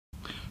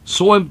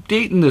So I'm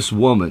dating this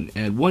woman,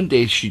 and one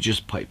day she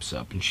just pipes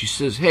up and she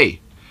says, "Hey,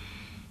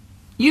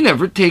 you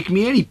never take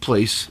me any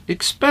place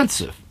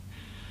expensive."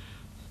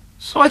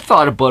 So I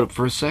thought about it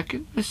for a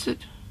second. I said,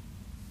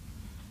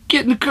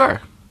 "Get in the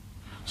car."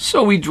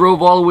 So we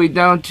drove all the way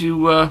down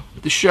to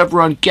the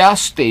Chevron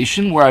gas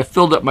station, where I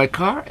filled up my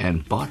car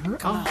and bought her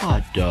a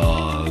hot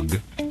dog.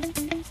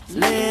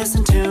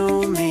 Listen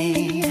to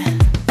me.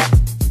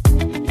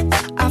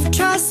 I've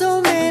tried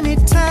so many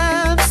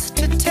times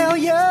to tell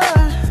you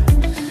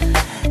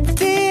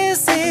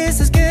this is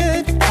as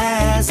good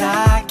as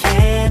I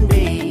can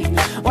be.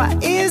 Why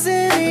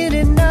isn't it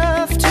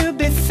enough to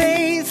be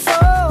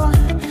faithful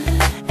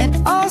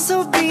and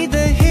also be the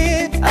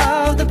hit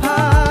of the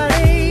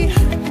party?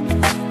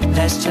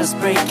 Let's just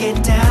break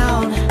it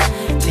down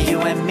to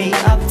you and me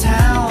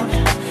uptown,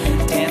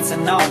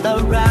 dancing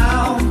all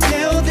around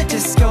till the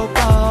disco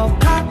ball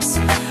pops.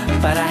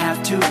 But I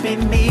have to be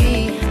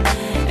me.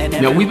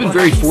 Now, we've been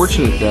very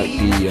fortunate that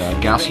the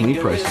gasoline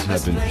prices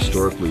have been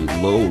historically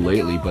low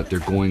lately, but they're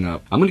going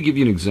up. I'm going to give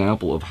you an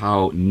example of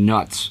how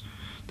nuts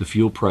the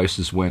fuel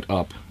prices went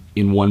up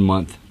in 1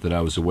 month that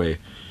I was away.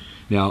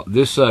 Now,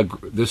 this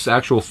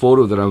actual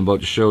photo that I'm about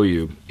to show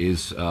you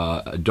is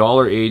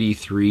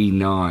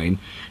 $1.83.9,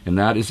 and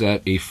that is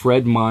at a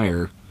Fred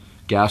Meyer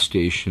gas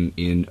station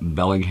in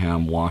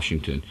Bellingham,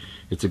 Washington.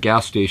 It's a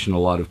gas station a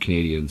lot of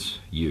Canadians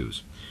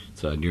use.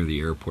 It's near the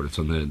airport. It's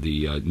on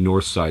the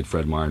north side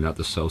Fred Meyer, not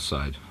the south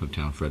side of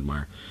town Fred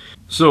Meyer.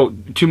 So,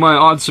 to my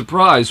odd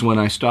surprise, when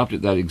I stopped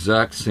at that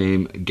exact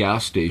same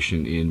gas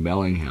station in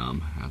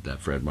Bellingham at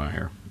that Fred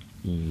Meyer,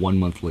 1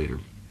 month later,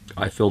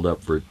 I filled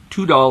up for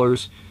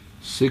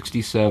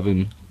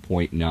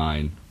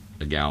 $2.67.9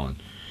 a gallon.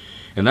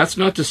 And that's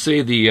not to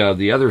say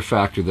the other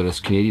factor that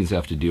us Canadians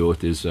have to deal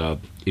with is a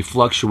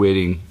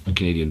fluctuating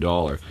Canadian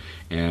dollar.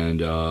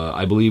 And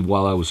I believe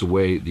while I was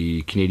away,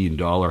 the Canadian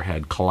dollar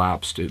had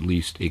collapsed at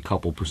least a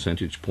couple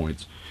percentage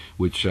points,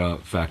 which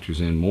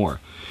factors in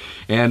more.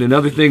 And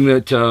another thing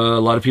that a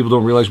lot of people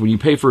don't realize, when you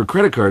pay for a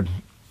credit card,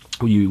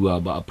 when you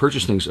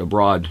purchase things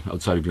abroad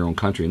outside of your own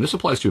country, and this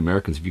applies to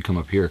Americans if you come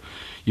up here,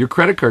 your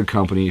credit card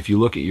company, if you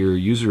look at your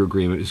user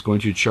agreement, is going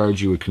to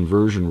charge you a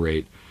conversion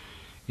rate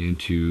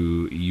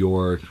into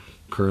your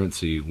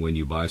currency when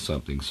you buy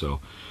something. So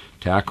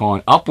tack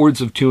on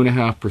upwards of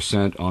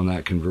 2.5% on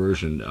that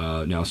conversion.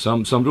 Now,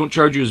 some don't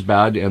charge you as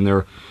bad, and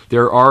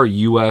there are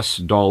U.S.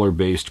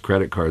 dollar-based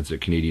credit cards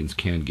that Canadians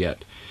can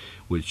get,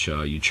 which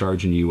you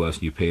charge in U.S.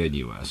 and you pay in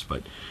U.S.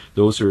 But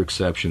those are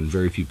exceptions.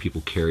 Very few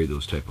people carry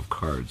those type of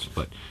cards.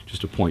 But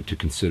just a point to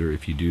consider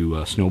if you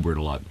do snowbird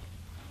a lot.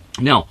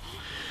 Now,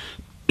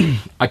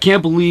 I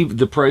can't believe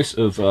the price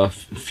of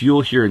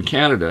fuel here in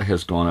Canada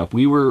has gone up.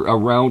 We were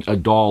around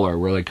 $1.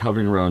 We're like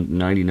hovering around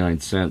 99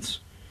 cents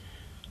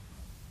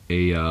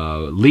a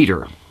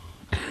liter.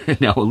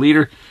 Now, a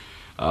liter,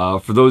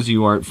 for those of you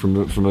who aren't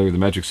familiar with the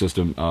metric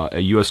system, a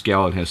U.S.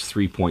 gallon has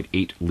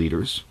 3.8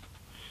 liters,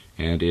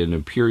 and an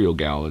imperial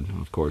gallon,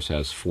 of course,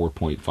 has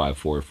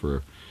 4.54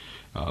 for.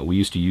 We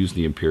used to use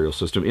the imperial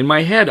system. In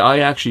my head, I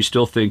actually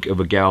still think of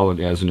a gallon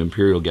as an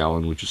imperial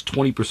gallon, which is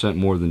 20%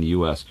 more than the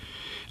U.S.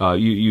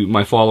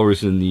 My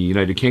followers in the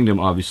United Kingdom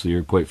obviously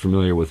are quite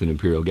familiar with an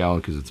imperial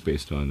gallon because it's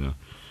based on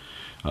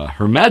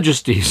Her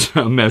Majesty's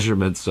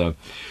measurements. I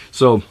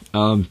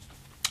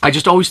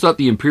just always thought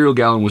the imperial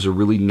gallon was a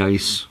really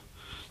nice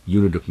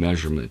unit of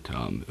measurement,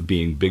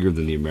 being bigger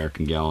than the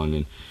American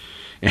gallon,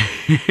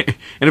 and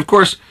of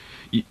course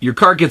your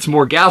car gets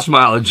more gas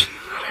mileage.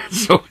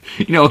 So,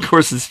 of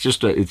course, it's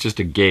just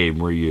a game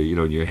where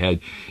in your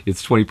head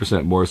it's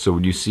 20% more. So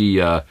when you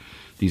see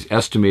these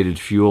estimated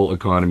fuel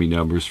economy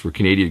numbers for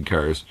Canadian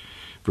cars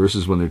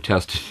versus when they're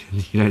tested in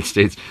the United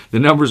States, the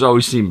numbers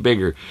always seem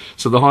bigger.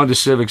 So the Honda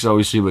Civics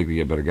always seem like they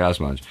get better gas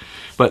mileage.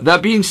 But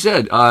that being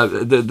said,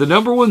 the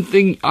number one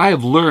thing I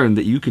have learned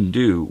that you can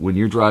do when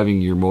you're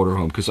driving your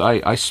motorhome, because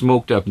I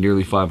smoked up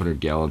nearly 500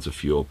 gallons of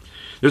fuel.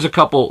 There's a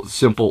couple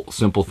simple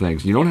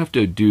things. You don't have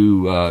to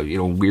do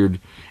weird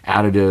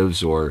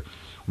additives or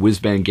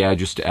whiz-bang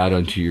gadgets to add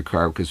onto your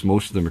car, because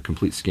most of them are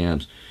complete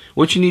scams.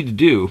 What you need to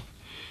do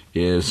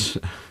is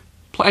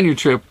plan your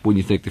trip when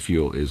you think the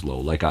fuel is low,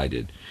 like I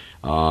did.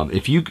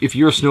 If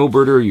you're a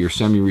snowbirder, you're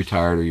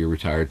semi-retired, or you're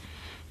retired,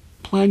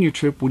 plan your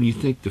trip when you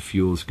think the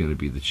fuel is going to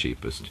be the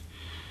cheapest.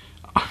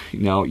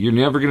 Now, you're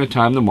never going to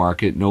time the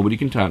market. Nobody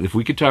can time. If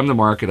we could time the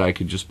market, I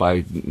could just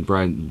buy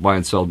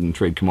and sell and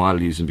trade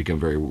commodities and become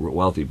very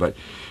wealthy. But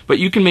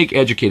you can make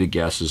educated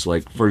guesses.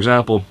 Like, for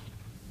example,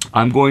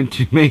 I'm going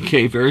to make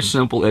a very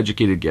simple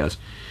educated guess,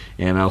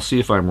 and I'll see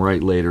if I'm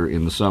right later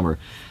in the summer,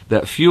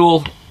 that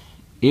fuel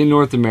in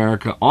North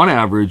America, on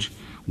average,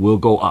 will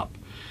go up.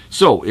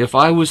 So if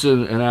I was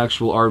an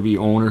actual RV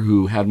owner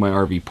who had my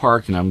RV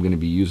parked and I'm going to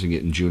be using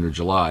it in June or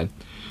July,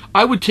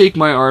 I would take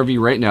my RV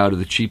right now to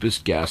the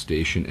cheapest gas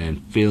station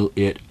and fill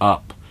it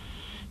up.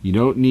 You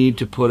don't need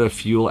to put a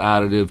fuel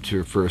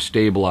additive for a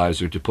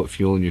stabilizer to put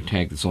fuel in your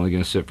tank that's only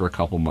going to sit for a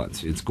couple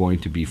months. It's going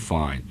to be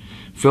fine.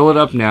 Fill it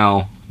up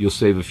now, you'll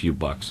save a few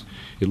bucks.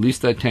 at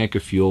least that tank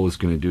of fuel is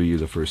going to do you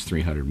the first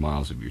 300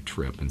 miles of your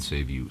trip and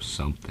save you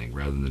something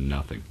rather than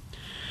nothing.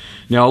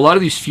 Now, a lot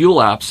of these fuel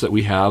apps that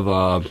we have,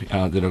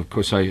 that of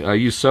course I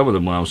used some of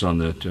them when I was on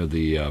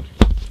the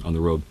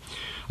road.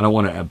 I don't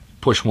want to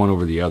push one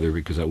over the other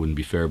because that wouldn't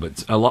be fair,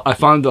 but I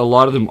found a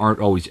lot of them aren't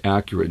always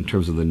accurate in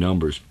terms of the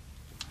numbers.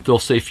 They'll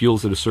say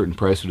fuel's at a certain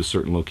price at a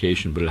certain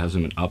location, but it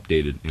hasn't been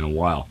updated in a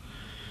while.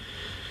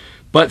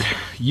 But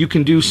you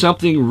can do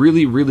something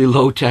really, really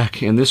low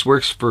tech, and this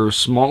works for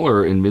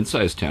smaller and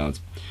mid-sized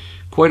towns.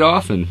 Quite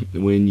often,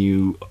 when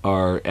you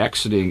are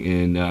exiting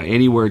in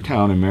anywhere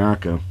town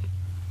America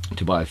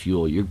to buy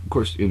fuel, of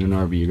course, in an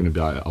RV, you're going to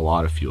buy a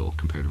lot of fuel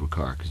compared to a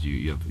car because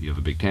you have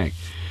a big tank.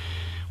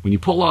 When you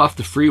pull off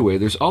the freeway,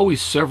 there's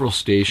always several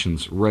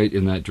stations right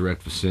in that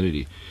direct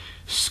vicinity.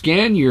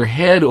 Scan your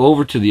head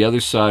over to the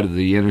other side of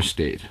the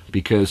interstate,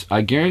 because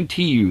I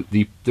guarantee you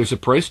there's a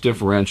price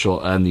differential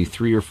on the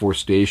 3 or 4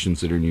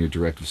 stations that are in your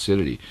direct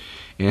vicinity.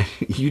 And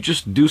you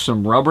just do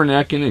some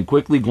rubbernecking and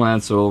quickly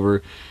glance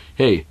over.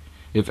 Hey,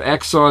 if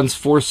Exxon's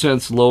 4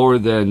 cents lower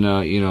than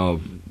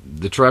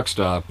the truck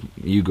stop,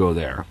 you go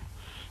there.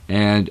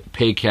 And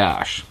pay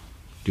cash.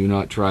 Do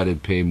not try to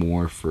pay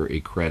more for a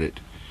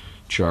credit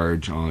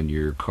charge on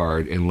your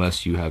card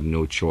unless you have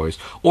no choice,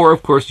 or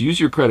of course use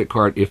your credit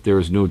card if there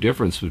is no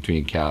difference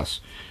between cash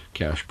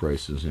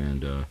prices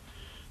and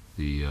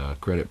the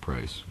credit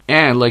price.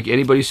 And like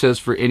anybody says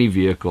for any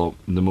vehicle,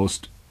 the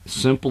most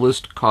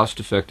simplest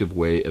cost-effective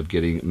way of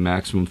getting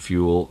maximum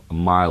fuel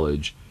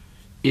mileage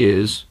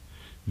is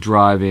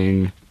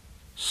driving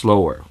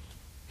slower.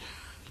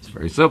 It's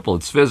very simple.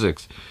 It's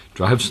physics.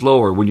 Drive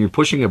slower. When you're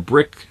pushing a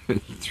brick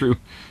through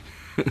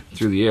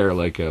the air,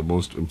 like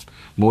most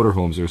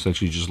motorhomes are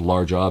essentially just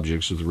large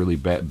objects with really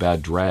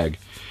bad drag,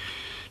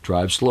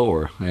 drive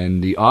slower.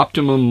 And the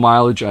optimum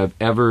mileage I've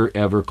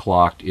ever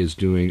clocked is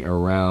doing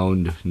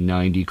around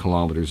 90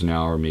 kilometers an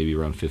hour, maybe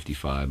around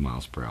 55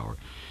 miles per hour.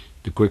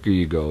 The quicker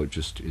you go,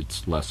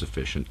 it's less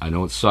efficient. I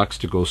know it sucks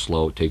to go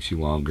slow, it takes you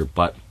longer,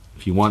 but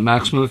if you want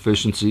maximum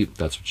efficiency,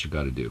 that's what you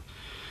got to do.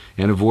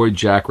 And avoid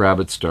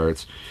jackrabbit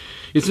starts.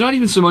 It's not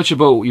even so much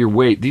about your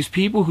weight. These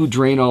people who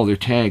drain all their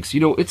tanks,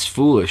 it's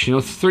foolish.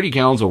 30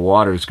 gallons of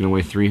water is going to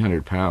weigh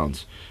 300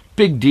 pounds.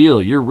 Big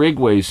deal. Your rig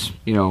weighs,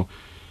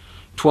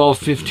 12,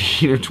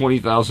 15, or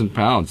 20,000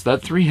 pounds.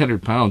 That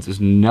 300 pounds is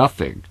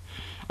nothing.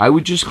 I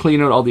would just clean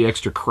out all the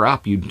extra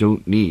crap you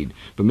don't need.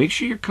 But make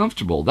sure you're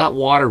comfortable. That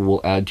water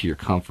will add to your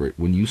comfort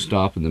when you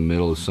stop in the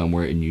middle of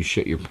somewhere and you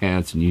shit your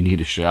pants and you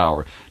need a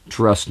shower.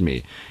 Trust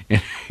me.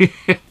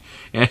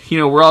 And,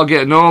 we're all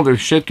getting older.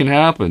 Shit can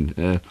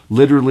happen,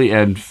 literally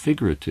and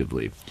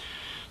figuratively.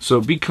 So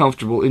be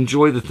comfortable.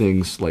 Enjoy the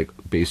things like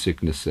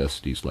basic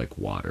necessities like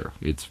water.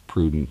 It's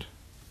prudent.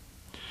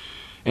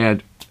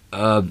 And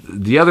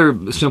the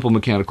other simple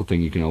mechanical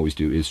thing you can always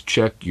do is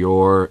check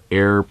your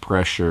air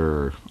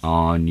pressure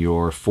on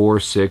your 4,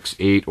 6,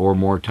 8, or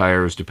more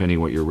tires, depending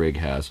what your rig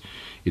has.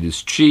 It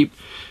is cheap.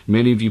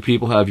 Many of you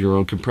people have your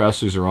own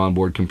compressors or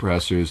onboard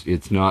compressors.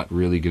 It's not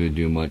really going to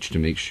do much to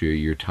make sure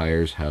your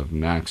tires have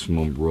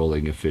maximum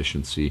rolling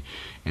efficiency,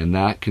 and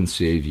that can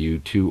save you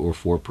 2 or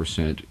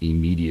 4%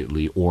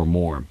 immediately or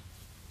more,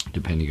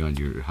 depending on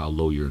how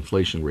low your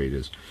inflation rate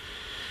is.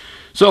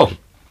 So,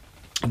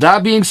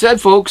 that being said,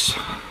 folks,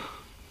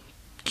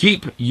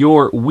 keep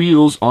your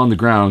wheels on the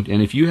ground,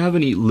 and if you have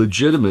any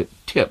legitimate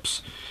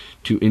tips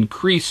to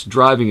increase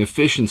driving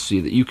efficiency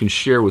that you can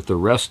share with the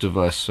rest of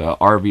us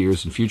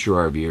RVers and future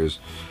RVers,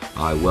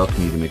 I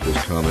welcome you to make those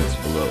comments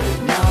below.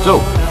 So,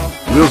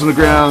 wheels on the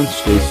ground,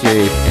 stay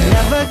safe.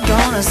 Never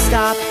gonna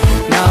stop,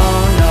 no,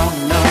 no,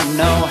 no,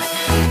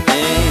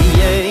 no.